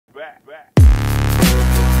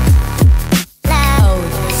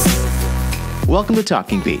Welcome to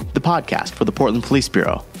Talking Beat, the podcast for the Portland Police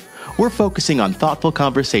Bureau. We're focusing on thoughtful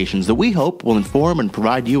conversations that we hope will inform and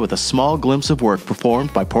provide you with a small glimpse of work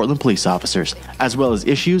performed by Portland police officers, as well as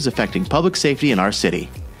issues affecting public safety in our city.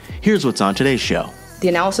 Here's what's on today's show. The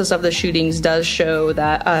analysis of the shootings does show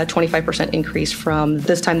that a 25% increase from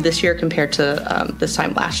this time this year compared to this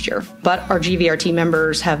time last year. But our GVRT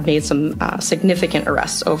members have made some significant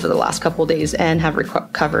arrests over the last couple of days and have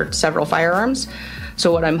recovered several firearms.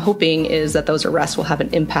 So what I'm hoping is that those arrests will have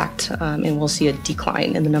an impact and we'll see a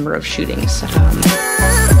decline in the number of shootings.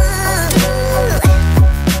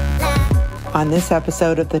 On this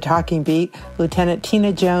episode of The Talking Beat, Lieutenant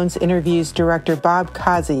Tina Jones interviews Director Bob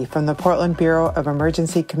Cozzie from the Portland Bureau of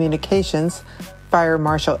Emergency Communications, Fire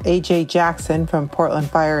Marshal AJ Jackson from Portland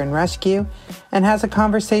Fire and Rescue, and has a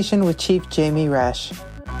conversation with Chief Jami Resch.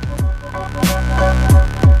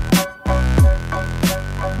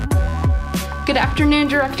 Good afternoon,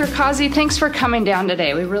 Director Cozzie. Thanks for coming down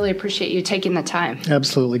today. We really appreciate you taking the time.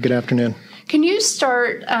 Absolutely. Good afternoon. Can you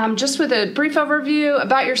start just with a brief overview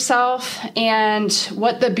about yourself and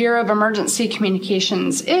what the Bureau of Emergency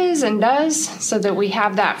Communications is and does so that we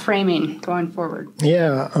have that framing going forward?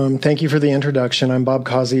 Yeah, thank you for the introduction. I'm Bob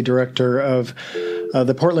Cozzie, Director of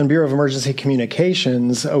the Portland Bureau of Emergency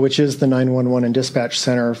Communications, which is the 911 and dispatch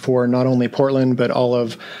center for not only Portland, but all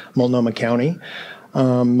of Multnomah County.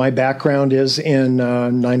 My background is in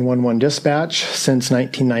 911 dispatch since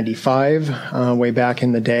 1995, way back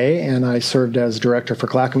in the day, and I served as director for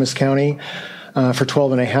Clackamas County for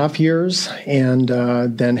 12 and a half years, and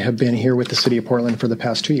then have been here with the City of Portland for the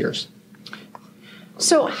past 2 years.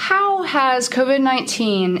 So how has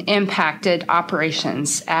COVID-19 impacted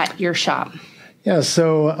operations at your shop? Yeah,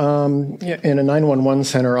 so in a 911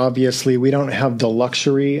 center, obviously, we don't have the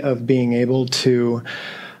luxury of being able to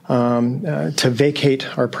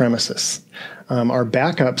vacate our premises. Our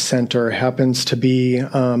backup center happens to be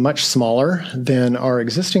much smaller than our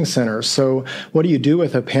existing center. So what do you do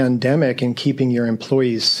with a pandemic and keeping your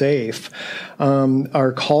employees safe?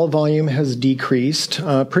 Our call volume has decreased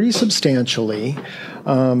pretty substantially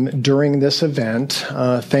during this event,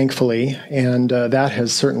 thankfully, and that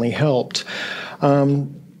has certainly helped.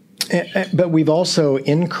 But we've also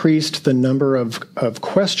increased the number of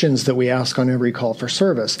questions that we ask on every call for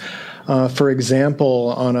service. For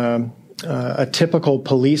example, on a typical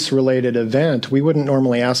police-related event, we wouldn't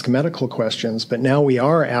normally ask medical questions, but now we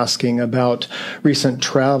are asking about recent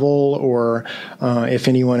travel or if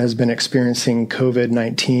anyone has been experiencing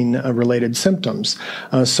COVID-19 related symptoms.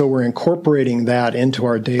 So we're incorporating that into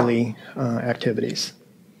our daily activities.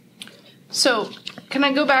 So can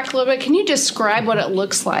I go back a little bit? Can you describe what it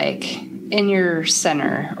looks like in your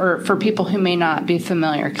center, or for people who may not be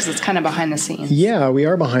familiar, because it's kind of behind the scenes? Yeah, we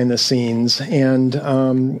are behind the scenes. And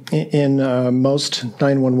in most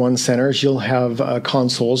 911 centers, you'll have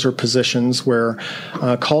consoles or positions where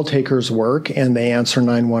call takers work and they answer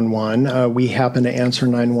 911. We happen to answer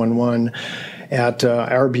 911 at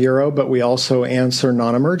our bureau, but we also answer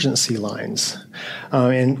non-emergency lines.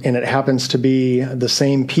 And it happens to be the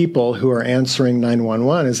same people who are answering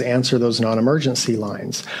 911 as answer those non-emergency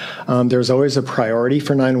lines. There's always a priority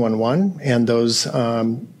for 911, and those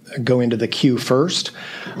go into the queue first.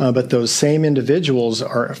 But those same individuals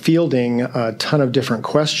are fielding a ton of different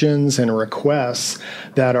questions and requests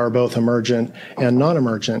that are both emergent and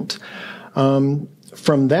non-emergent.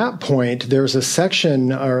 From that point, there's a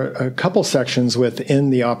section or a couple sections within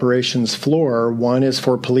the operations floor. One is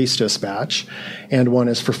for police dispatch and one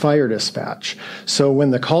is for fire dispatch. So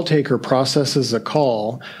when the call taker processes a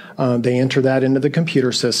call, they enter that into the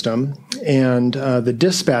computer system, and the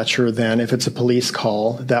dispatcher then, if it's a police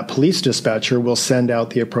call, that police dispatcher will send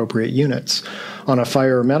out the appropriate units. On a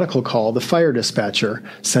fire or medical call, the fire dispatcher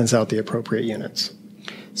sends out the appropriate units.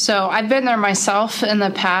 So I've been there myself in the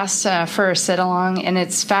past for a sit-along, and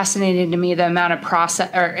it's fascinating to me the amount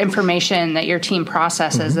of information that your team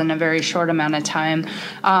processes in a very short amount of time.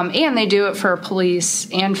 And they do it for police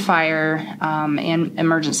and fire and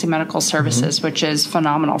emergency medical services, which is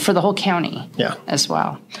phenomenal for the whole county as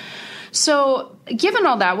well. So given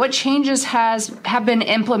all that, what changes have been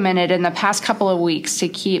implemented in the past couple of weeks to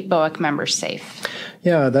keep BOEC members safe?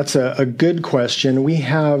 Yeah, that's a good question. We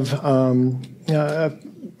have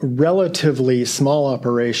relatively small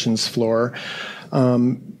operations floor.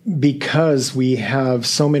 because we have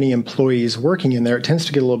so many employees working in there, it tends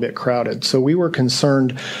to get a little bit crowded. So we were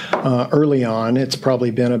concerned early on, it's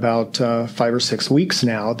probably been about 5 or 6 weeks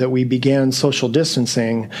now, that we began social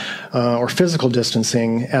distancing or physical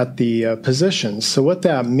distancing at the positions. So what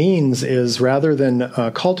that means is rather than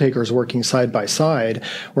call takers working side by side,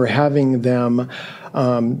 we're having them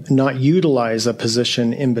not utilize a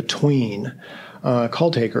position in between call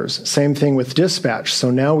takers. Same thing with dispatch. So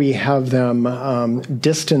now we have them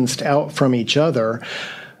distanced out from each other,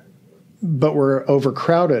 but we're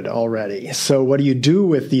overcrowded already. So what do you do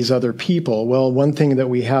with these other people? Well, one thing that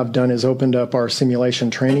we have done is opened up our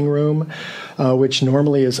simulation training room, which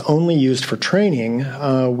normally is only used for training.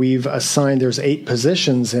 We've assigned, there's 8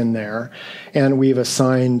 positions in there, and we've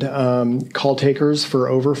assigned call takers for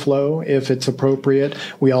overflow if it's appropriate.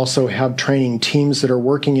 We also have training teams that are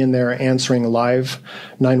working in there answering live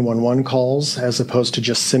 911 calls as opposed to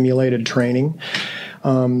just simulated training.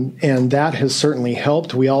 And that has certainly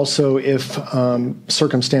helped. We also, if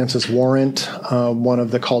circumstances warrant, one of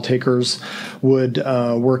the call takers would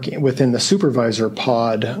work within the supervisor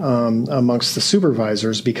pod amongst the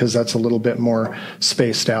supervisors because that's a little bit more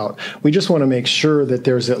spaced out. We just want to make sure that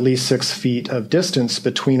there's at least 6 feet of distance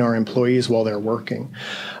between our employees while they're working.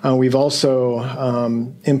 We've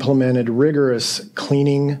also implemented rigorous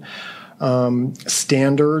cleaning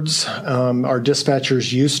standards. Our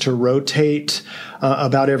dispatchers used to rotate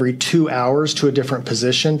about every 2 hours to a different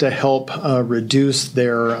position to help reduce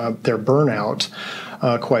their burnout,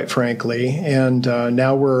 quite frankly. And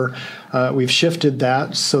now we've shifted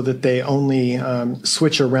that so that they only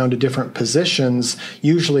switch around to different positions,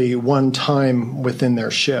 usually one time within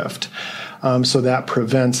their shift. So that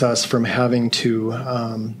prevents us from having to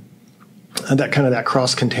that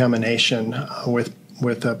cross-contamination with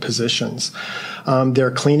positions.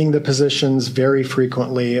 They're cleaning the positions very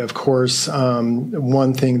frequently. Of course,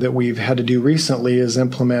 one thing that we've had to do recently is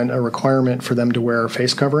implement a requirement for them to wear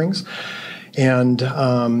face coverings. And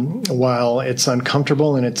while it's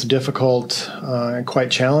uncomfortable and it's difficult and quite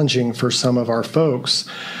challenging for some of our folks,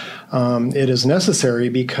 it is necessary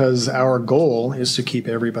because our goal is to keep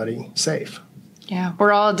everybody safe. Yeah,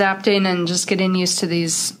 we're all adapting and just getting used to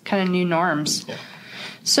these kind of new norms. Yeah.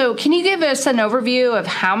 So can you give us an overview of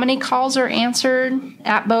how many calls are answered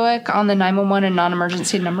at BOEC on the 911 and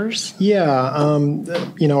non-emergency numbers? Yeah,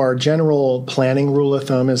 our general planning rule of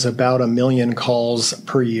thumb is about 1 million calls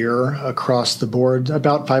per year across the board,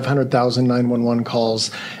 about 500,000 911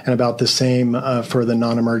 calls, and about the same for the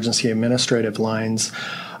non-emergency administrative lines.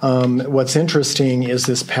 What's interesting is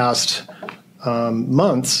this past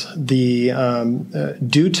months, due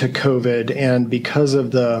to COVID and because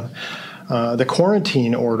of the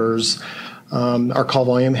quarantine orders, our call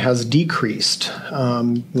volume has decreased.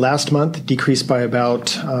 Last month, decreased by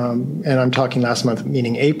about, and I'm talking last month,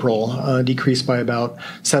 meaning April, decreased by about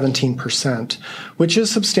 17%, which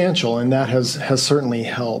is substantial, and that has certainly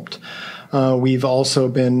helped. We've also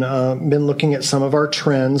been looking at some of our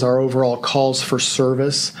trends. Our overall calls for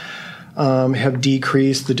service have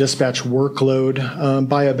decreased the dispatch workload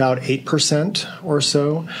by about 8% or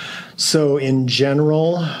so. So in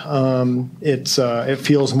general, it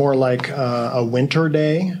feels more like a winter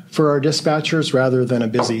day for our dispatchers rather than a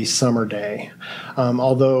busy summer day.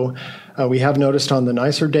 Although we have noticed on the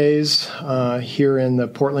nicer days here in the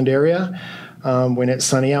Portland area, when it's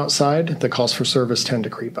sunny outside, the calls for service tend to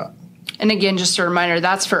creep up. And again, just a reminder,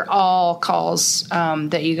 that's for all calls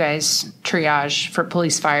that you guys triage for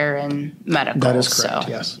police, fire, and medical. That is correct,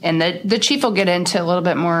 yes. And the chief will get into a little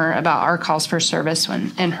bit more about our calls for service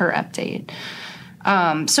in her update.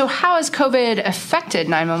 So how has COVID affected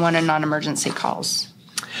 911 and non-emergency calls?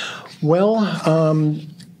 Well,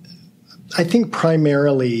 I think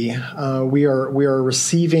primarily we are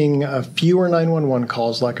receiving fewer 911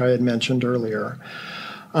 calls, like I had mentioned earlier.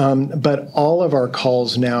 But all of our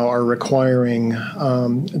calls now are requiring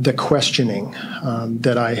the questioning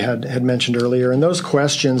that I had mentioned earlier. And those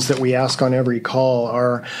questions that we ask on every call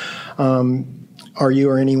are you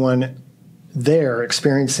or anyone there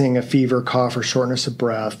experiencing a fever, cough, or shortness of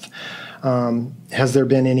breath? Has there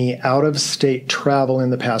been any out-of-state travel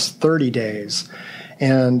in the past 30 days?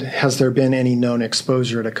 And has there been any known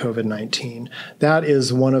exposure to COVID-19? That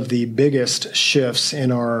is one of the biggest shifts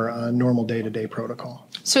in our normal day-to-day protocol.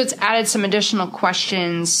 So it's added some additional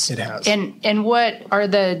questions. It has. And what are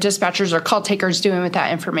the dispatchers or call takers doing with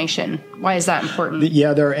that information? Why is that important?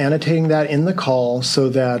 Yeah, they're annotating that in the call so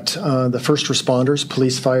that the first responders,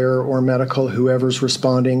 police, fire, or medical, whoever's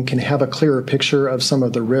responding, can have a clearer picture of some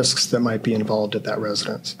of the risks that might be involved at that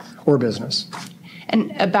residence or business.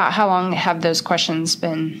 And about how long have those questions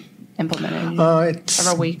been implemented?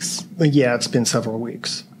 Several weeks? Yeah, it's been several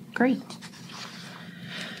weeks. Great.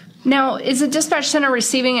 Now, is the dispatch center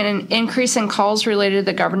receiving an increase in calls related to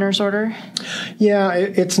the governor's order? Yeah,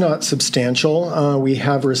 it's not substantial. We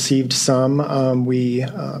have received some.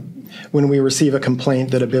 When we receive a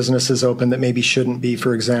complaint that a business is open that maybe shouldn't be,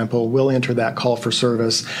 for example, we'll enter that call for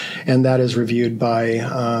service, and that is reviewed by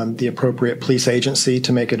the appropriate police agency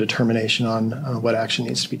to make a determination on what action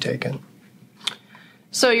needs to be taken.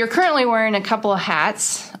 So you're currently wearing a couple of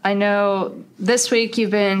hats. I know this week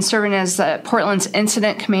you've been serving as Portland's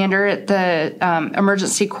incident commander at the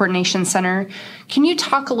Emergency Coordination Center. Can you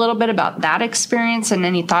talk a little bit about that experience and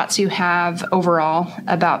any thoughts you have overall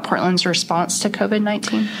about Portland's response to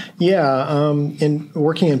COVID-19? Yeah, in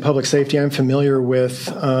working in public safety, I'm familiar with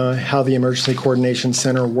how the Emergency Coordination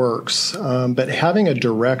Center works. But having a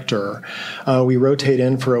director, we rotate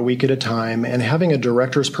in for a week at a time, and having a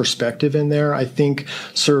director's perspective in there, I think,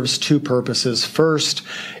 serves two purposes. First,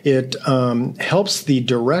 it helps the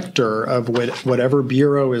director of whatever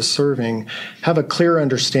bureau is serving have a clear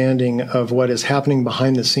understanding of what is happening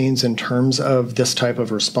behind the scenes in terms of this type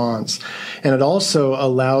of response. And it also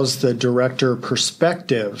allows the director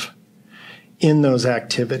perspective in those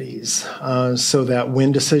activities so that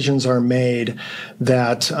when decisions are made,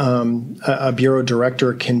 that a bureau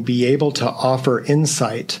director can be able to offer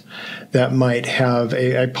insight that might have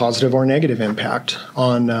a positive or negative impact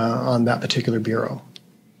on that particular bureau.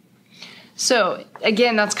 So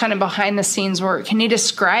again, that's kind of behind the scenes work. Can you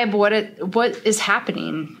describe what is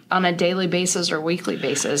happening on a daily basis or weekly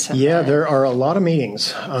basis? Yeah, there are a lot of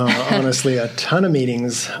meetings, honestly, a ton of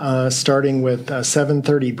meetings, starting with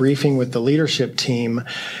 7:30 briefing with the leadership team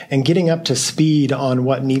and getting up to speed on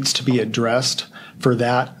what needs to be addressed for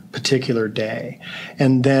that particular day.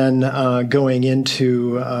 And then going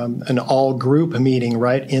into an all-group meeting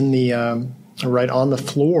right on the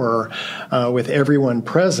floor with everyone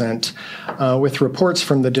present with reports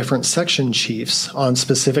from the different section chiefs on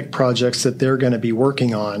specific projects that they're going to be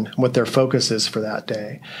working on, what their focus is for that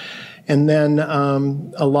day. And then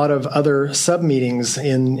a lot of other sub-meetings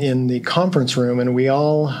in the conference room, and we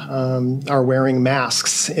all are wearing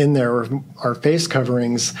masks in there, our face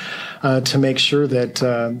coverings, to make sure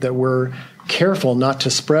that we're careful not to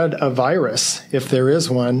spread a virus, if there is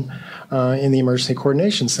one, in the Emergency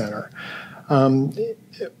Coordination Center.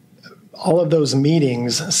 All of those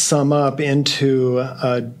meetings sum up into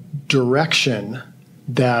a direction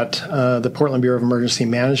that the Portland Bureau of Emergency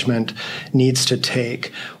Management needs to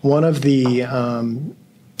take. One of the,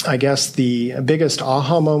 I guess, the biggest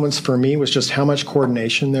aha moments for me was just how much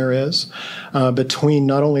coordination there is between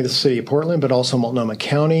not only the city of Portland, but also Multnomah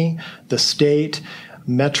County, the state,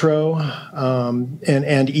 Metro,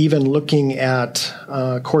 and even looking at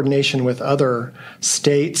coordination with other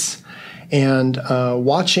states. And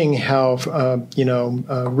watching how,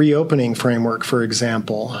 reopening framework, for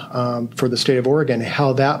example, for the state of Oregon,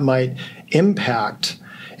 how that might impact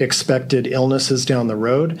expected illnesses down the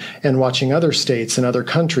road, and watching other states and other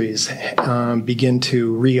countries begin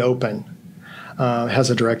to reopen has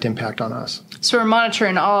a direct impact on us. So we're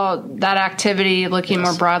monitoring all that activity, looking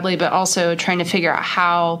more broadly, but also trying to figure out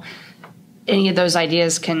how any of those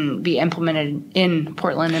ideas can be implemented in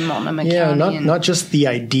Portland and Multnomah County. Yeah, not just the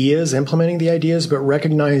ideas, implementing the ideas, but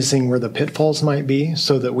recognizing where the pitfalls might be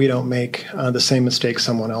so that we don't make the same mistakes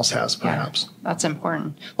someone else has, perhaps. Yeah, that's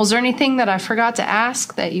important. Well, is there anything that I forgot to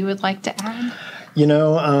ask that you would like to add?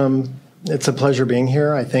 It's a pleasure being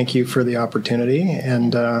here. I thank you for the opportunity,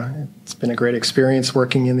 and it's been a great experience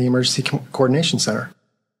working in the Emergency Coordination Center.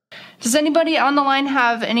 Does anybody on the line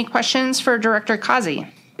have any questions for Director Cozzie?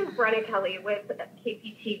 Brenna Kelly with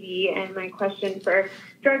KPTV, and my question for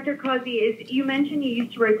Director Cozzie is, you mentioned you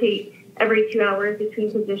used to rotate every 2 hours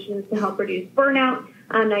between positions to help reduce burnout.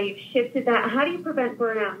 Now you've shifted that. How do you prevent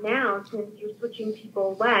burnout now, since you're switching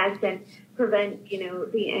people less, and prevent,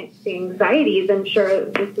 the anxieties I'm sure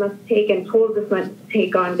this must take and tools this must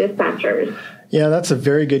take on dispatchers? Yeah, that's a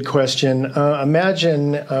very good question.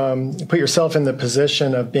 Imagine, put yourself in the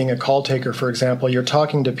position of being a call taker, for example. You're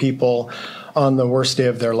talking to people on the worst day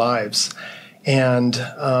of their lives. And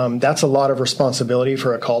that's a lot of responsibility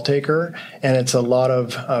for a call taker, and it's a lot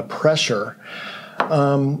of pressure.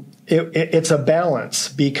 It's a balance,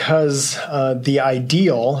 because the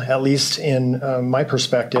ideal, at least in my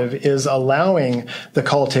perspective, is allowing the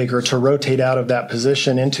call taker to rotate out of that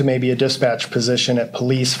position into maybe a dispatch position at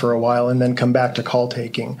police for a while and then come back to call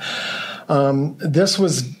taking. This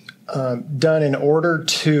was done in order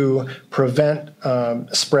to prevent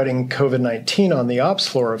spreading COVID-19 on the ops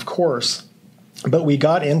floor, of course. But we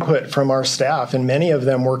got input from our staff, and many of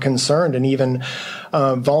them were concerned and even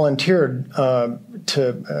volunteered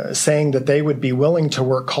to saying that they would be willing to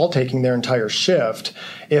work call taking their entire shift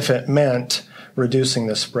if it meant reducing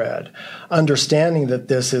the spread. Understanding that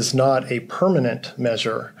this is not a permanent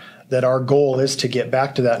measure, that our goal is to get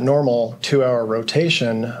back to that normal 2-hour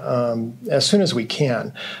rotation as soon as we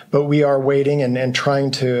can. But we are waiting and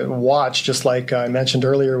trying to watch, just like I mentioned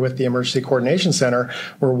earlier with the Emergency Coordination Center,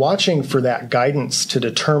 we're watching for that guidance to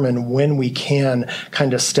determine when we can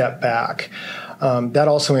kind of step back. That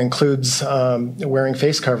also includes wearing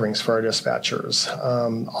face coverings for our dispatchers.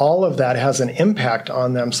 All of that has an impact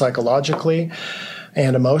on them psychologically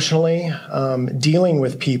and emotionally, dealing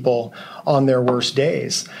with people on their worst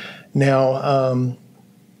days. Now,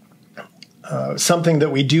 something that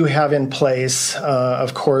we do have in place,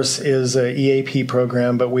 of course, is a EAP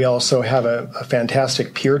program, but we also have a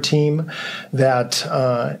fantastic peer team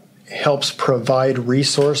that helps provide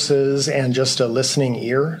resources and just a listening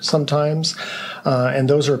ear sometimes. And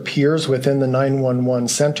those are peers within the 911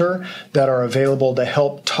 center that are available to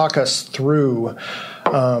help talk us through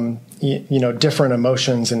different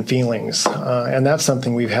emotions and feelings. And that's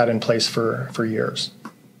something we've had in place for years.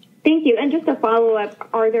 Thank you. And just a follow-up,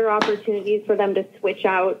 are there opportunities for them to switch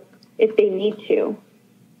out if they need to?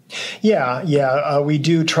 Yeah. We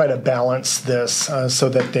do try to balance this so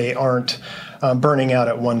that they aren't burning out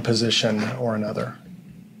at one position or another.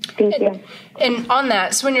 Thank you. And on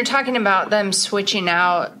that, so when you're talking about them switching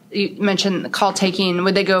out, you mentioned the call taking.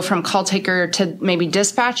 Would they go from call taker to maybe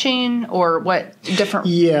dispatching, or what different?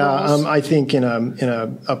 Yeah, I think in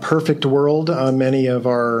a perfect world, many of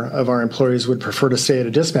our employees would prefer to stay at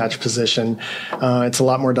a dispatch position. It's a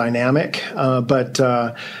lot more dynamic, but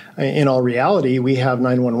in all reality, we have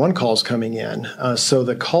 911 calls coming in. So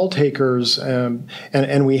the call takers,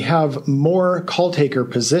 and we have more call taker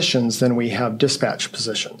positions than we have dispatch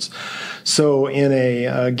positions. So in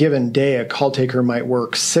a given day, a call taker might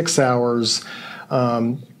work 6 hours,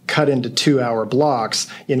 cut into 2-hour blocks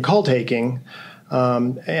in call taking.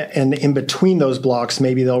 And in between those blocks,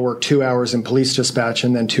 maybe they'll work 2 hours in police dispatch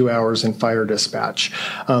and then 2 hours in fire dispatch.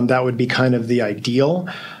 That would be kind of the ideal.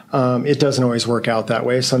 It doesn't always work out that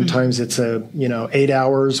way. Sometimes it's 8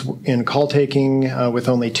 hours in call taking with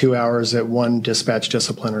only 2 hours at one dispatch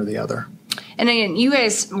discipline or the other. And again, you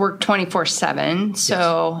guys work 24/7.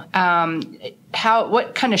 So,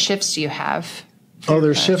 what kind of shifts do you have?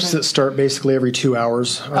 There's shifts that start basically every 2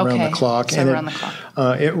 hours around the clock. So around the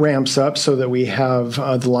clock. It ramps up so that we have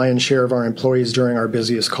the lion's share of our employees during our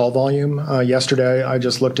busiest call volume. Yesterday, I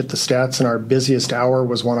just looked at the stats, and our busiest hour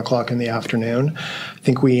was 1 o'clock in the afternoon. I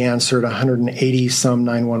think we answered 180-some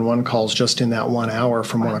 911 calls just in that 1 hour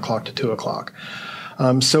from 1 o'clock to 2 o'clock.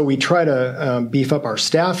 So we try to beef up our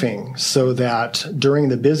staffing so that during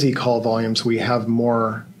the busy call volumes, we have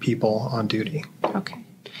more people on duty. Okay.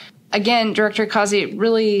 Again, Director Cozzie,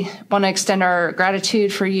 really want to extend our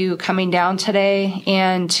gratitude for you coming down today,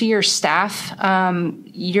 and to your staff.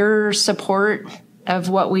 Your support of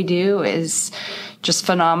what we do is just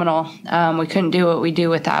phenomenal. We couldn't do what we do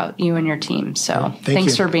without you and your team. So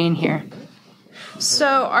thanks for being here. So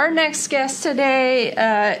our next guest today,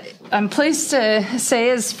 I'm pleased to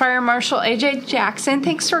say, is Fire Marshal AJ Jackson.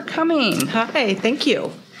 Thanks for coming. Hi, thank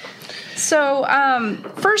you. So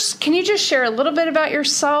first, can you just share a little bit about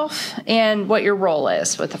yourself and what your role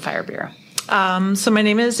is with the Fire Bureau? So my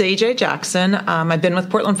name is AJ Jackson. I've been with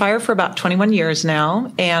Portland Fire for about 21 years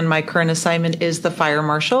now, and my current assignment is the Fire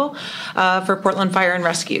Marshal for Portland Fire and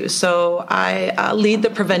Rescue. So I lead the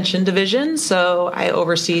prevention division, so I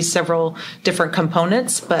oversee several different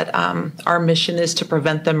components, but our mission is to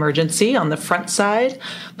prevent the emergency on the front side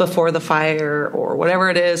before the fire or whatever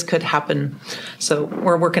it is could happen. So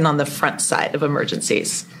we're working on the front side of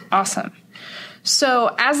emergencies. Awesome.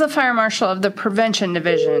 So as the Fire Marshal of the Prevention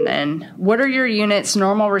Division, then, what are your unit's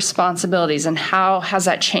normal responsibilities, and how has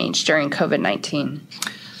that changed during COVID-19?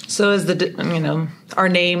 So as our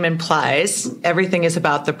name implies, everything is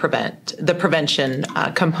about the prevention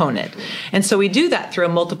component. And so we do that through a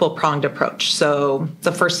multiple-pronged approach. So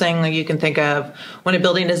the first thing you can think of when a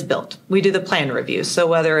building is built, we do the plan review. So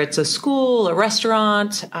whether it's a school, a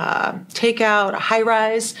restaurant, takeout, a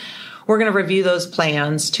high-rise, we're going to review those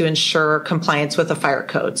plans to ensure compliance with the fire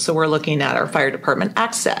code. So we're looking at our fire department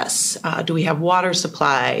access. Do we have water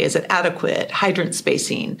supply? Is it adequate? Hydrant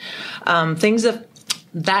spacing? Things of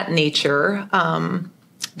that nature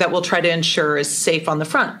that we'll try to ensure is safe on the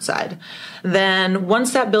front side. Then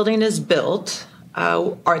once that building is built,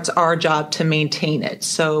 it's our job to maintain it.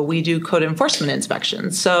 So we do code enforcement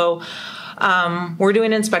inspections. So we're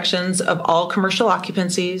doing inspections of all commercial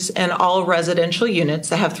occupancies and all residential units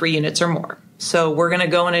that have 3 units or more. So we're going to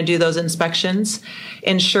go in and do those inspections,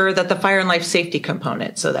 ensure that the fire and life safety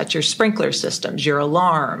component, so that's your sprinkler systems, your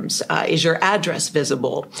alarms, is your address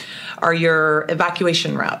visible, are your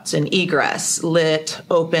evacuation routes and egress lit,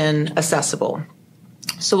 open, accessible.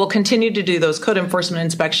 So we'll continue to do those code enforcement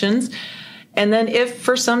inspections. And then if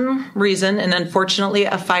for some reason, and unfortunately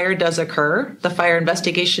a fire does occur, the fire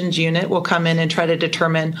investigations unit will come in and try to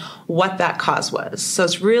determine what that cause was. So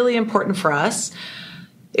it's really important for us.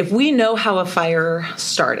 If we know how a fire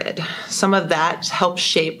started, some of that helps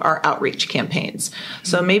shape our outreach campaigns.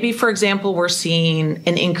 So maybe, for example, we're seeing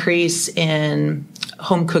an increase in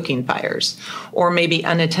home cooking fires, or maybe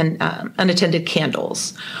unattended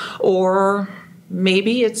candles, or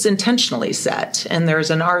maybe it's intentionally set and there's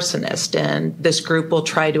an arsonist, and this group will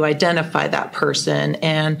try to identify that person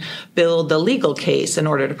and build the legal case in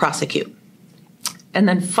order to prosecute. And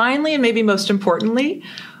then finally, and maybe most importantly,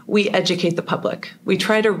 we educate the public. We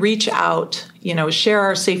try to reach out, share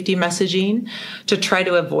our safety messaging to try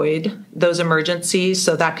to avoid those emergencies.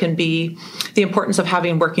 So that can be the importance of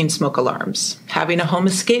having working smoke alarms, having a home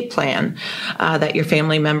escape plan that your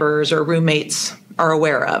family members or roommates are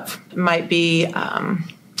aware of. It might be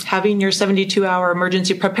having your 72-hour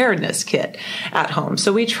emergency preparedness kit at home.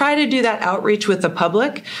 So we try to do that outreach with the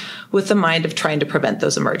public with the mind of trying to prevent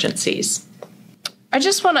those emergencies. I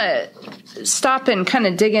just want to stop and kind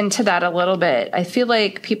of dig into that a little bit. I feel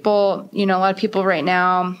like people, a lot of people right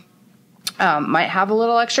now might have a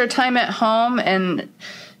little extra time at home, and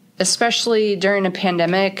especially during a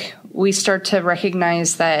pandemic, we start to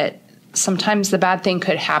recognize that sometimes the bad thing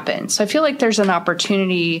could happen. So I feel like there's an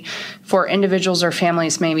opportunity for individuals or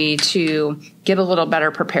families maybe to get a little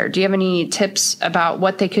better prepared. Do you have any tips about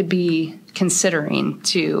what they could be considering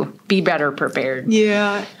to be better prepared?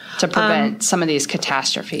 Yeah. To prevent some of these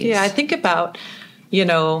catastrophes. Yeah, I think about,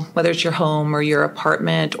 whether it's your home or your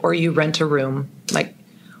apartment or you rent a room, like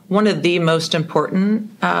one of the most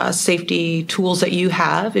important safety tools that you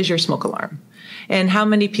have is your smoke alarm. And how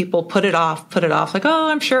many people put it off, like, oh,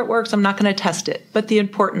 I'm sure it works, I'm not going to test it. But the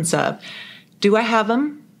importance of, do I have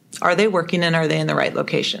them? Are they working and are they in the right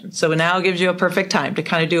location? So now it gives you a perfect time to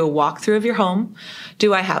kind of do a walkthrough of your home.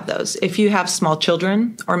 Do I have those? If you have small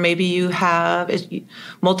children, or maybe you have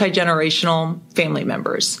multi-generational family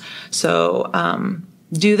members. So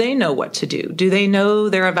do they know what to do? Do they know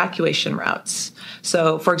their evacuation routes?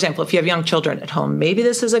 So, for example, if you have young children at home, maybe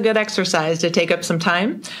this is a good exercise to take up some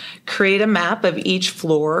time. Create a map of each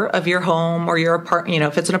floor of your home or your apartment,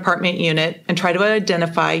 if it's an apartment unit, and try to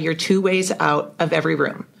identify your 2 ways out of every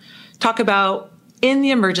room. Talk about, in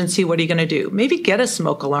the emergency, what are you going to do? Maybe get a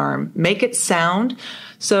smoke alarm, make it sound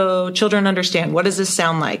so children understand, what does this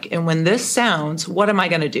sound like? And when this sounds, what am I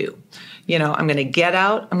going to do? I'm going to get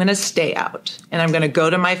out, I'm going to stay out, and I'm going to go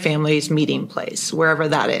to my family's meeting place, wherever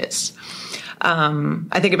that is.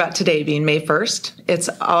 I think about today being May 1st. It's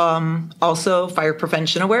also Fire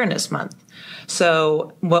Prevention Awareness Month.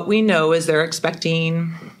 So what we know is they're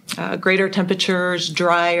expecting greater temperatures,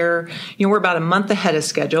 drier. We're about a month ahead of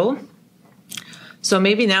schedule. So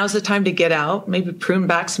maybe now's the time to get out, maybe prune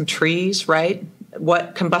back some trees, right?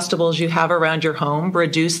 What combustibles you have around your home,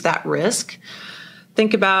 reduce that risk.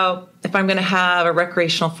 Think about, if I'm going to have a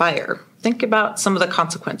recreational fire, think about some of the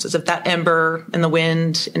consequences. If that ember in the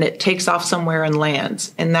wind and it takes off somewhere and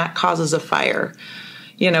lands and that causes a fire,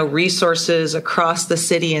 resources across the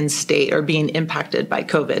city and state are being impacted by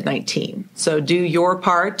COVID-19. So do your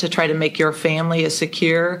part to try to make your family as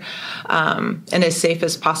secure and as safe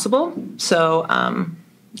as possible. So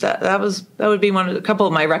that would be a couple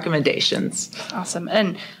of my recommendations. Awesome.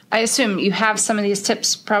 And I assume you have some of these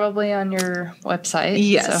tips probably on your website.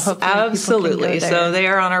 Yes, so absolutely. So they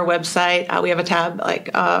are on our website. We have a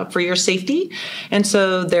tab for your safety. And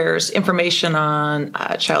so there's information on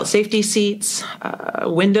child safety seats,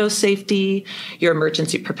 window safety, your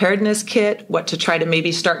emergency preparedness kit, what to try to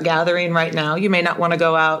maybe start gathering right now. You may not want to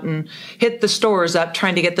go out and hit the stores up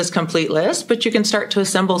trying to get this complete list, but you can start to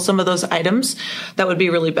assemble some of those items that would be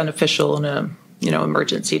really beneficial in a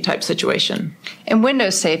emergency type situation. And window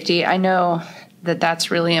safety, I know that's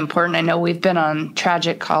really important. I know we've been on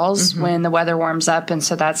tragic calls when the weather warms up, and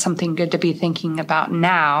so that's something good to be thinking about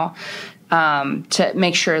now to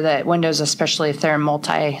make sure that windows, especially if they're in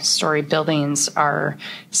multi-story buildings, are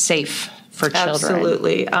safe for children.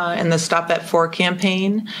 Absolutely. And the Stop at 4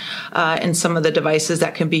 campaign and some of the devices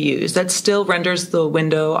that can be used. That still renders the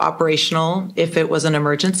window operational if it was an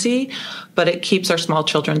emergency, but it keeps our small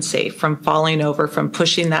children safe from falling over, from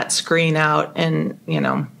pushing that screen out. And,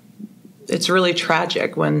 it's really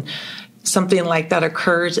tragic when something like that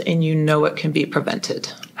occurs and it can be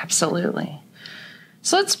prevented. Absolutely.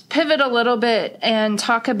 So let's pivot a little bit and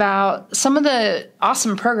talk about some of the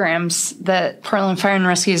awesome programs that Portland Fire and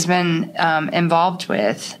Rescue has been involved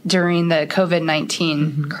with during the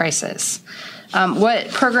COVID-19 crisis. What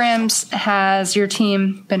programs has your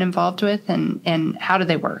team been involved with, and how do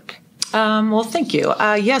they work? Well, thank you.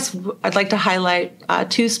 Yes, I'd like to highlight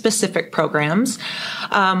two specific programs.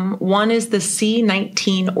 One is the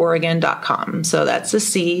C19Oregon.com. So that's the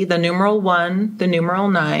C, the numeral 1, the numeral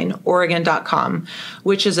 9, Oregon.com,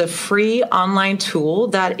 which is a free online tool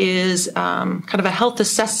that is kind of a health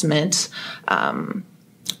assessment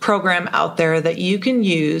program out there that you can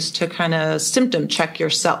use to kind of symptom check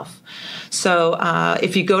yourself. So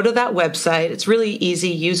if you go to that website, it's really easy,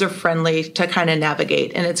 user-friendly to kind of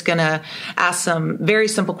navigate. And it's going to ask some very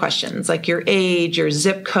simple questions like your age, your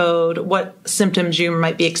zip code, what symptoms you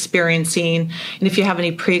might be experiencing, and if you have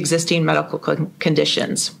any pre-existing medical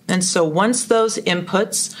conditions. And so once those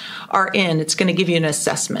inputs are in, it's going to give you an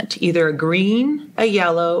assessment, either a green, a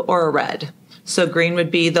yellow, or a red. So green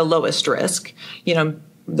would be the lowest risk.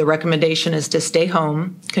 The recommendation is to stay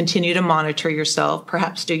home, continue to monitor yourself,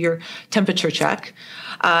 perhaps do your temperature check.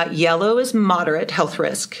 Yellow is moderate health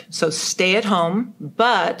risk, so stay at home,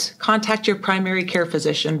 but contact your primary care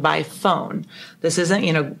physician by phone. This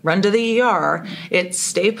isn't, run to the ER. It's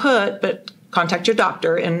stay put, but contact your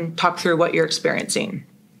doctor and talk through what you're experiencing.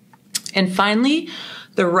 And finally,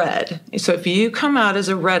 the red. So if you come out as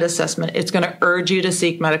a red assessment, it's going to urge you to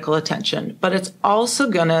seek medical attention, but it's also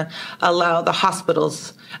going to allow the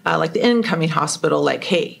hospitals, like the incoming hospital, like,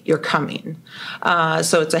 hey, you're coming.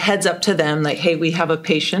 So it's a heads up to them, like, hey, we have a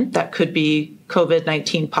patient that could be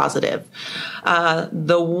COVID-19 positive.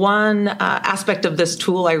 The one aspect of this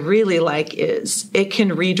tool I really like is it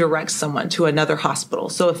can redirect someone to another hospital.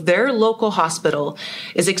 So if their local hospital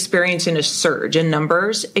is experiencing a surge in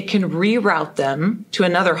numbers, it can reroute them to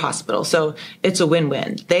another hospital. So it's a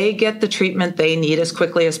win-win. They get the treatment they need as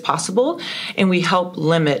quickly as possible, and we help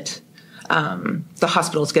limit the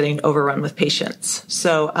hospitals getting overrun with patients.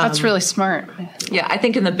 So that's really smart. Yeah, I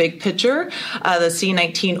think in the big picture, the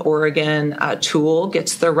C19 Oregon tool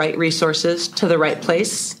gets the right resources to the right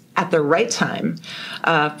place at the right time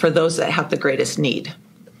for those that have the greatest need.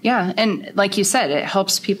 Yeah, and like you said, it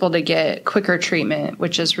helps people to get quicker treatment,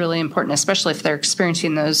 which is really important, especially if they're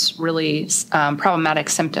experiencing those really problematic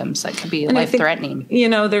symptoms that could be life-threatening.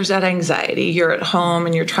 There's that anxiety. You're at home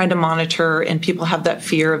and you're trying to monitor, and people have that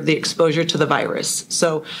fear of the exposure to the virus.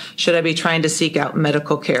 So should I be trying to seek out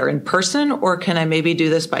medical care in person, or can I maybe do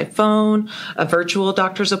this by phone, a virtual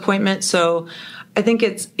doctor's appointment? So I think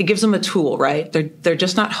it gives them a tool, right? They're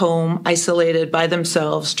just not home, isolated by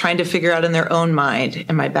themselves, trying to figure out in their own mind,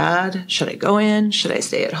 am I bad? Should I go in? Should I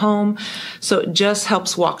stay at home? So it just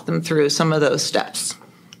helps walk them through some of those steps.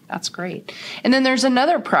 That's great. And then there's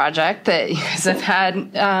another project that you guys have had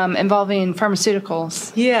involving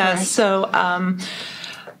pharmaceuticals. Yeah, right? So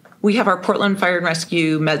we have our Portland Fire and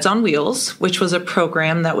Rescue Meds on Wheels, which was a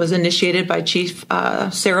program that was initiated by Chief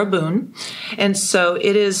Sarah Boone. And so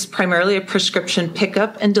it is primarily a prescription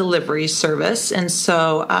pickup and delivery service. And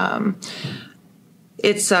so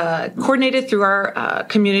it's coordinated through our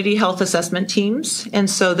community health assessment teams. And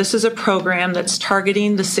so this is a program that's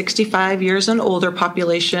targeting the 65 years and older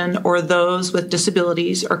population, or those with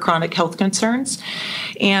disabilities or chronic health concerns.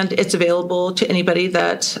 And it's available to anybody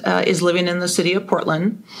that is living in the city of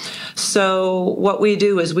Portland. So what we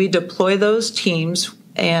do is we deploy those teams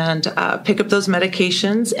and pick up those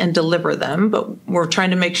medications and deliver them. But we're trying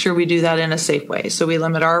to make sure we do that in a safe way. So we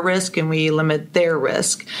limit our risk and we limit their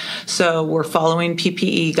risk. So we're following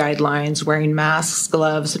PPE guidelines, wearing masks,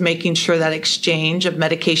 gloves, making sure that exchange of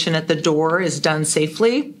medication at the door is done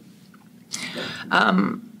safely.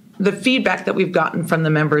 The feedback that we've gotten from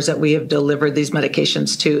the members that we have delivered these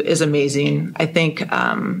medications to is amazing. I think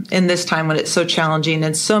in this time when it's so challenging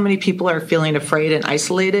and so many people are feeling afraid and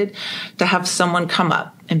isolated, to have someone come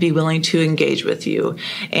up and be willing to engage with you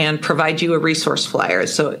and provide you a resource flyer.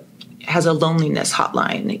 So it has a loneliness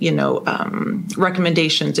hotline,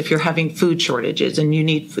 recommendations if you're having food shortages and you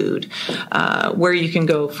need food, where you can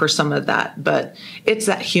go for some of that. But it's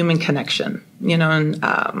that human connection.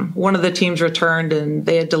 And one of the teams returned and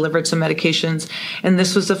they had delivered some medications, and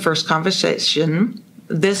this was the first conversation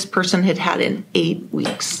this person had had in 8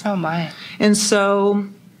 weeks. Oh my. And so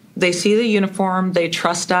they see the uniform, they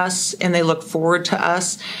trust us, and they look forward to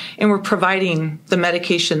us, and we're providing the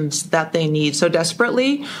medications that they need so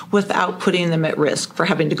desperately without putting them at risk for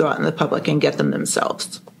having to go out in the public and get them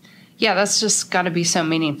themselves. Yeah, that's just got to be so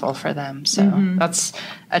meaningful for them. So that's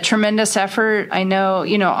a tremendous effort. I know,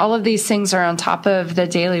 all of these things are on top of the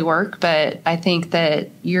daily work, but I think that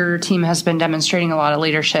your team has been demonstrating a lot of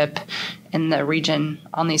leadership in the region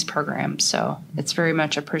on these programs. So it's very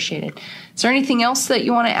much appreciated. Is there anything else that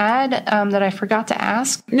you want to add that I forgot to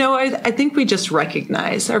ask? No, I think we just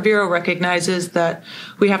recognize, our Bureau recognizes that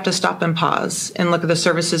we have to stop and pause and look at the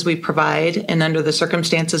services we provide, and under the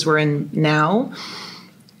circumstances we're in now,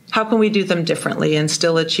 how can we do them differently and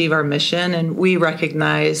still achieve our mission? And we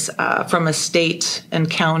recognize from a state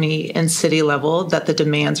and county and city level that the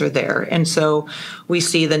demands are there. And so we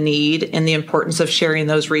see the need and the importance of sharing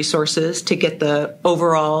those resources to get the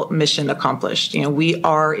overall mission accomplished. You know, we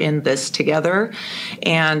are in this together,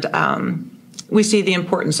 and we see the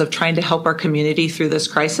importance of trying to help our community through this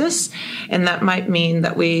crisis. And that might mean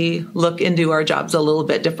that we look and do our jobs a little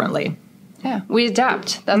bit differently. Yeah, we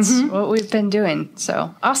adapt. That's what we've been doing.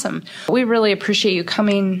 So awesome. We really appreciate you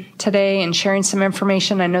coming today and sharing some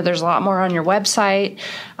information. I know there's a lot more on your website.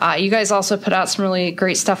 You guys also put out some really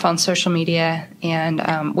great stuff on social media,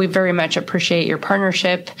 and we very much appreciate your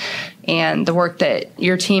partnership and the work that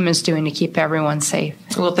your team is doing to keep everyone safe.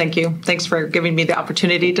 Well, thank you. Thanks for giving me the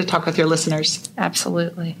opportunity to talk with your listeners.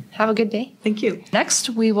 Absolutely. Have a good day. Thank you. Next,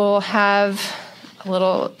 we will have a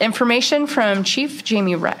little information from Chief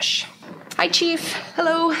Jami Resch. Hi, Chief.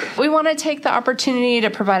 Hello. We want to take the opportunity to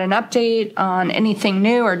provide an update on anything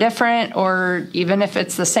new or different, or even if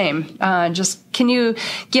it's the same. Can you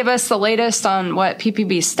give us the latest on what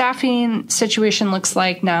PPB's staffing situation looks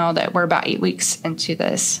like now that we're about 8 weeks into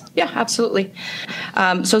this? Yeah, absolutely.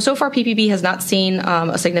 So far, PPB has not seen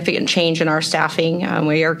a significant change in our staffing.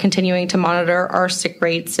 We are continuing to monitor our sick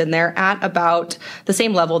rates, and they're at about the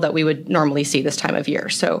same level that we would normally see this time of year.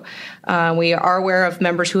 So we are aware of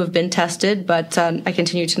members who have been tested, but I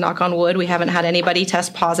continue to knock on wood. We haven't had anybody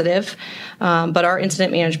test positive, but our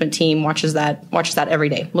incident management team watches that every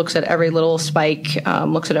day, looks at every little spike,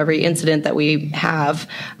 looks at every incident that we have,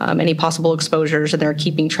 any possible exposures, and they're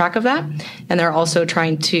keeping track of that. And they're also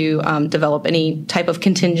trying to develop any type of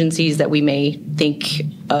contingencies that we may think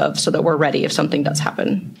of so that we're ready if something does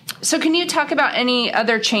happen. So can you talk about any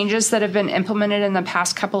other changes that have been implemented in the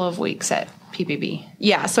past couple of weeks at PPB?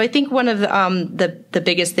 Yeah, so I think one of the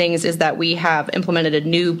biggest things is that we have implemented a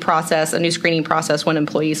new screening process when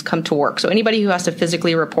employees come to work. So anybody who has to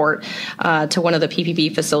physically report to one of the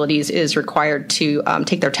PPB facilities is required to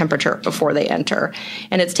take their temperature before they enter.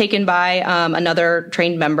 And it's taken by another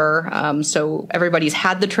trained member. So everybody's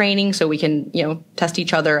had the training, so we can test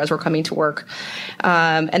each other as we're coming to work.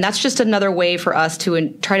 And that's just another way for us to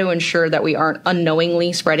try to ensure that we aren't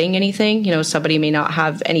unknowingly spreading anything. Somebody may not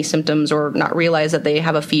have any symptoms or not realize that they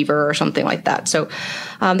have a fever or something like that. So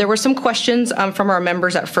there were some questions from our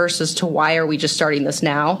members at first as to why are we just starting this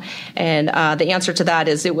now? And the answer to that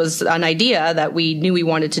is it was an idea that we knew we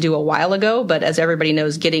wanted to do a while ago, but as everybody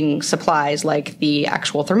knows, getting supplies like the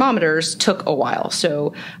actual thermometers took a while.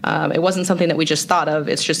 So it wasn't something that we just thought of.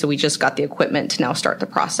 It's just that we just got the equipment to now start the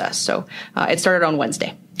process. So it started on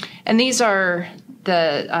Wednesday. And these are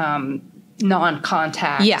the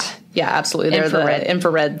non-contact. Yeah, absolutely. They're the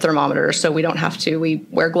infrared thermometers, so we don't have to. We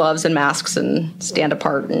wear gloves and masks and stand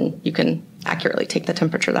apart, and you can accurately take the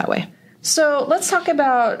temperature that way. So let's talk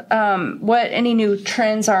about what any new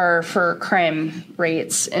trends are for crime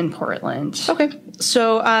rates in Portland. Okay.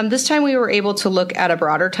 So this time we were able to look at a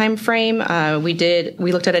broader time frame. We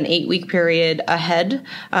looked at an 8-week period ahead.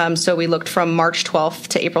 So we looked from March 12th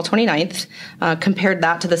to April 29th, compared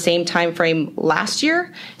that to the same time frame last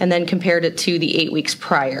year, and then compared it to the 8 weeks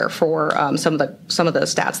prior for some of the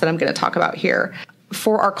stats that I'm going to talk about here.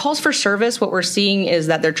 For our calls for service, what we're seeing is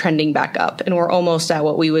that they're trending back up, and we're almost at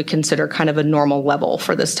what we would consider kind of a normal level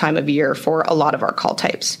for this time of year for a lot of our call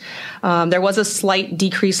types. There was a slight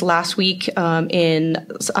decrease last week in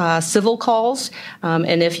civil calls,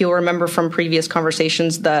 and if you'll remember from previous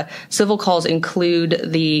conversations, the civil calls include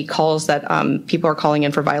the calls that people are calling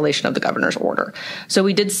in for violation of the governor's order. So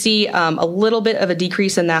we did see a little bit of a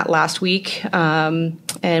decrease in that last week,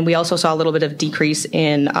 and we also saw a little bit of decrease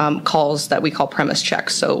in calls that we call premise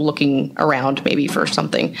checks, so looking around maybe for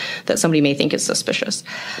something that somebody may think is suspicious.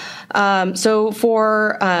 So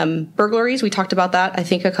for burglaries, we talked about that, I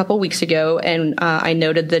think, a couple weeks ago, and I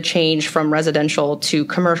noted the change from residential to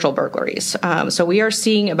commercial burglaries. So we are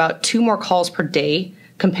seeing about 2 more calls per day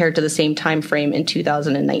compared to the same time frame in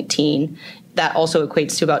 2019. That also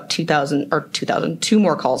equates to about 2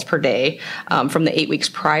 more calls per day from the 8 weeks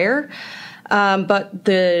prior. But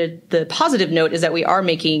the positive note is that we are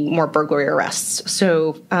making more burglary arrests.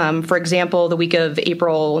 So, for example, the week of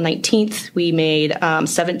April 19th, we made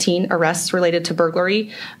 17 arrests related to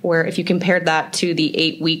burglary, where if you compared that to the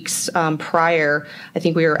 8 weeks prior, I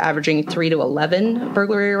think we were averaging 3 to 11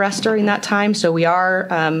 burglary arrests during that time. So we are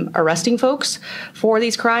arresting folks for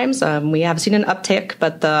these crimes. We have seen an uptick,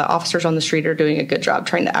 but the officers on the street are doing a good job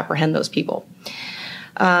trying to apprehend those people.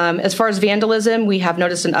 As far as vandalism, we have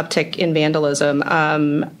noticed an uptick in vandalism.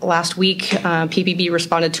 Last week, PPB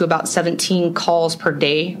responded to about 17 calls per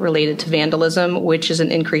day related to vandalism, which is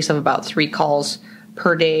an increase of about 3 calls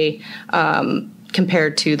per day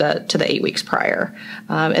compared to the 8 weeks prior.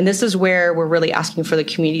 And this is where we're really asking for the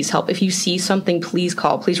community's help. If you see something, please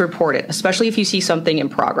call, please report it, especially if you see something in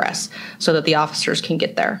progress so that the officers can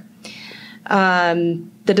get there.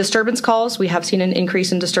 The disturbance calls, we have seen an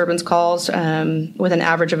increase in disturbance calls with an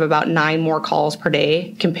average of about 9 more calls per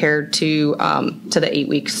day compared to the 8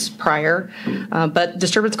 weeks prior. But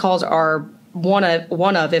disturbance calls are one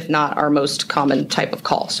of, if not our most common type of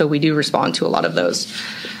call. So we do respond to a lot of those.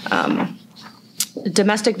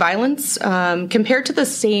 Domestic violence, compared to the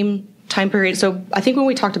same time period. So I think when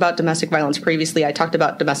we talked about domestic violence previously, I talked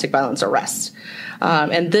about domestic violence arrests.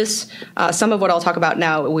 And this, some of what I'll talk about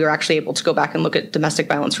now, we were actually able to go back and look at domestic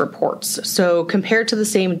violence reports. So compared to the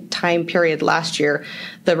same time period last year,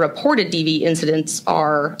 the reported DV incidents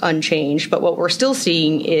are unchanged, but what we're still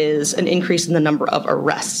seeing is an increase in the number of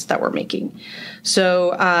arrests that we're making.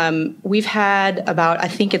 So we've had about, I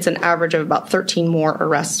think it's an average of about 13 more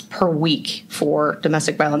arrests per week for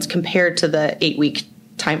domestic violence compared to the 8-week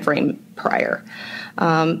time frame prior.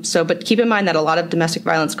 But keep in mind that a lot of domestic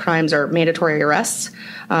violence crimes are mandatory arrests,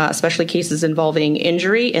 especially cases involving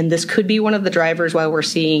injury, and this could be one of the drivers why we're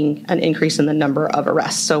seeing an increase in the number of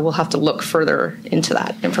arrests. So we'll have to look further into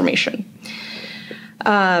that information.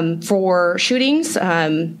 For shootings,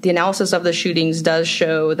 the analysis of the shootings does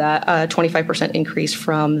show that a 25% increase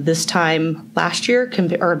from this time last year,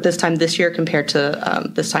 this time this year compared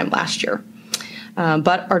to this time last year.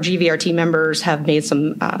 But our GVRT members have made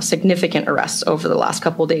some significant arrests over the last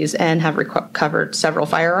couple of days and have recovered several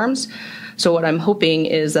firearms. So what I'm hoping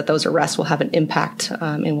is that those arrests will have an impact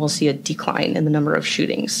and we'll see a decline in the number of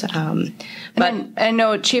shootings. But I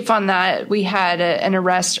know, Chief, on that, we had an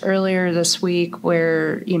arrest earlier this week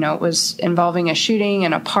where, it was involving a shooting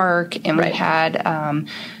in a park, and we had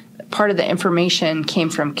part of the information came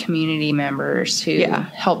from community members who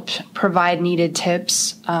helped provide needed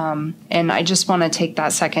tips. And I just want to take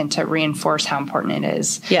that second to reinforce how important it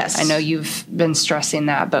is. Yes. I know you've been stressing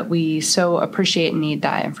that, but we so appreciate and need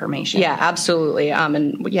that information. Yeah, absolutely. I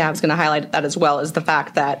was going to highlight that as well, is the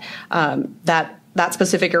fact that that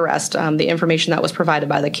specific arrest, the information that was provided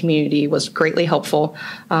by the community was greatly helpful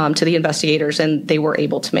to the investigators, and they were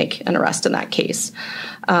able to make an arrest in that case.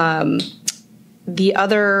 The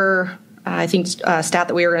other, I think, stat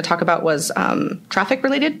that we were going to talk about was traffic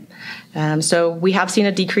related. So we have seen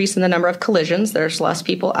a decrease in the number of collisions. There's less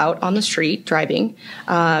people out on the street driving,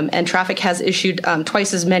 and traffic has issued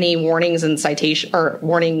twice as many warnings and citations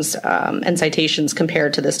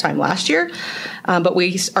compared to this time last year. But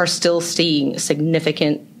we are still seeing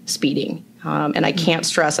significant speeding. And I can't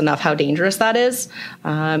stress enough how dangerous that is,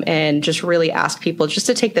 and just really ask people just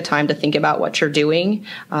to take the time to think about what you're doing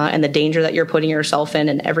and the danger that you're putting yourself in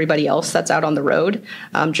and everybody else that's out on the road,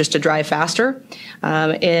 just to drive faster.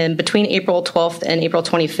 And between April 12th and April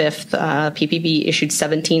 25th, PPB issued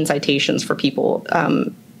 17 citations for people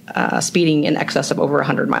speeding in excess of over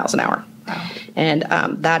 100 miles an hour. Wow. And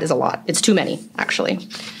that is a lot. It's too many, actually.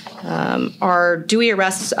 Our Dewey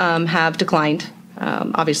arrests have declined.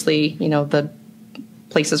 Obviously, the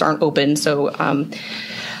places aren't open. So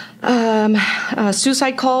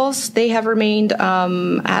suicide calls, they have remained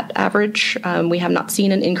at average. We have not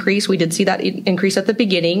seen an increase. We did see that increase at the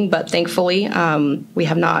beginning, but thankfully we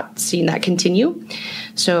have not seen that continue.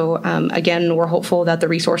 So again, we're hopeful that the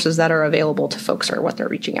resources that are available to folks are what they're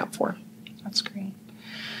reaching out for. That's great.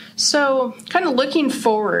 So kind of looking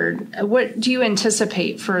forward, what do you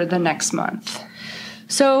anticipate for the next month?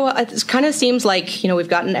 So it kind of seems like, we've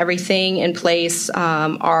gotten everything in place.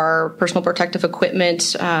 Our personal protective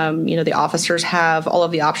equipment, the officers have all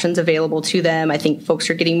of the options available to them. I think folks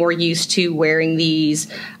are getting more used to wearing these,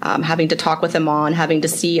 having to talk with them on, having to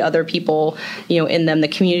see other people, in them. The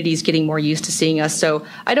community is getting more used to seeing us. So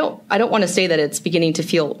I don't want to say that it's beginning to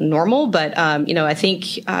feel normal, but, I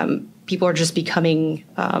think people are just becoming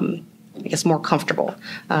more comfortable,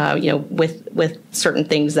 with certain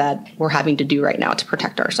things that we're having to do right now to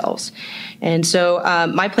protect ourselves. And so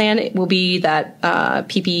my plan will be that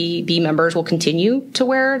PPB members will continue to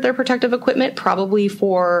wear their protective equipment probably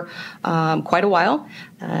for quite a while.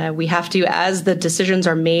 We have to, as the decisions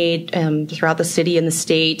are made throughout the city and the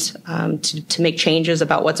state to make changes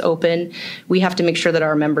about what's open, we have to make sure that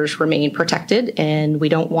our members remain protected, and we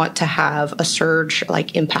don't want to have a surge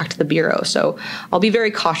impact the Bureau. So I'll be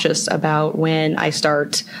very cautious about when I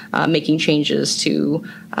start making changes to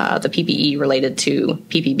the PPE related to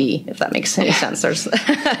PPB, if that makes any sense.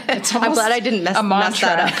 I'm glad I didn't mess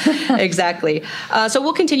that up. Exactly. So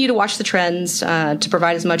we'll continue to watch the trends to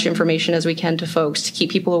provide as much information as we can to folks to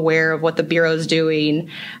keep people aware of what the Bureau is doing.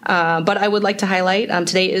 But I would like to highlight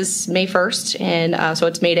today is May 1st, and so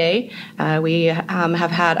it's May Day. We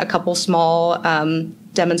have had a couple small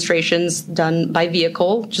demonstrations done by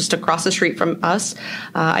vehicle just across the street from us.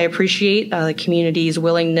 I appreciate the community's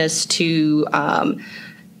willingness to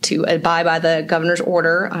abide by the governor's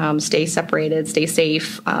order, stay separated, stay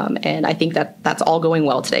safe, and I think that that's all going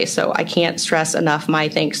well today. So I can't stress enough my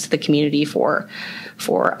thanks to the community for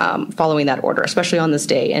following that order, especially on this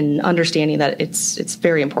day, and understanding that it's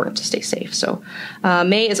very important to stay safe. So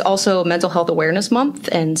May is also Mental Health Awareness Month,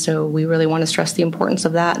 and so we really want to stress the importance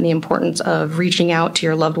of that and the importance of reaching out to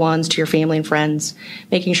your loved ones, to your family and friends,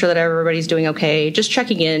 making sure that everybody's doing okay, just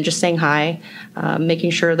checking in, just saying hi, making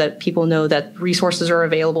sure that people know that resources are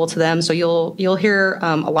available to them. So you'll hear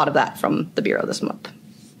a lot of that from the Bureau this month.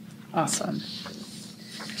 Awesome.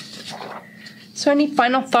 So any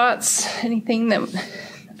final thoughts, anything that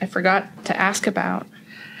I forgot to ask about?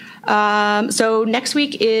 So next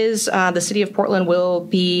week is the City of Portland will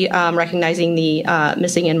be recognizing the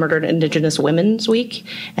Missing and Murdered Indigenous Women's Week,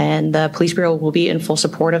 and the Police Bureau will be in full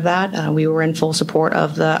support of that. We were in full support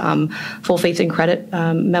of the full faith and credit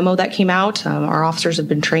memo that came out. Our officers have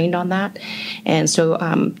been trained on that, and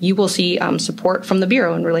so you will see support from the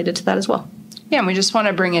Bureau and related to that as well. Yeah, and we just want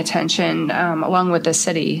to bring attention, along with the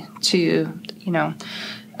city, to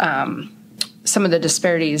some of the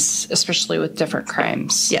disparities, especially with different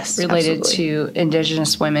crimes related absolutely. to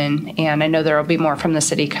Indigenous women. And I know there will be more from the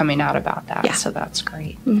city coming out about that. Yeah. So that's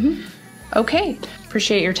great. Mm-hmm. Okay.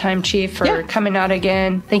 Appreciate your time, Chief, for coming out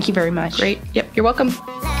again. Thank you very much. Great. Yep. You're welcome.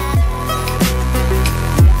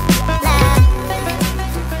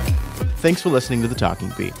 Thanks for listening to The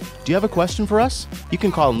Talking Beat. Do you have a question for us? You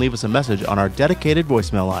can call and leave us a message on our dedicated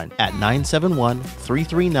voicemail line at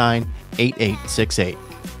 971-339-8868.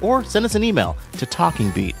 Or send us an email to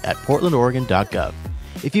talkingbeat@portlandoregon.gov.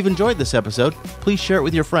 If you've enjoyed this episode, please share it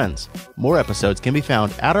with your friends. More episodes can be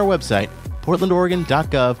found at our website,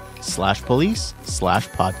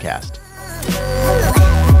 portlandoregon.gov/police/podcast.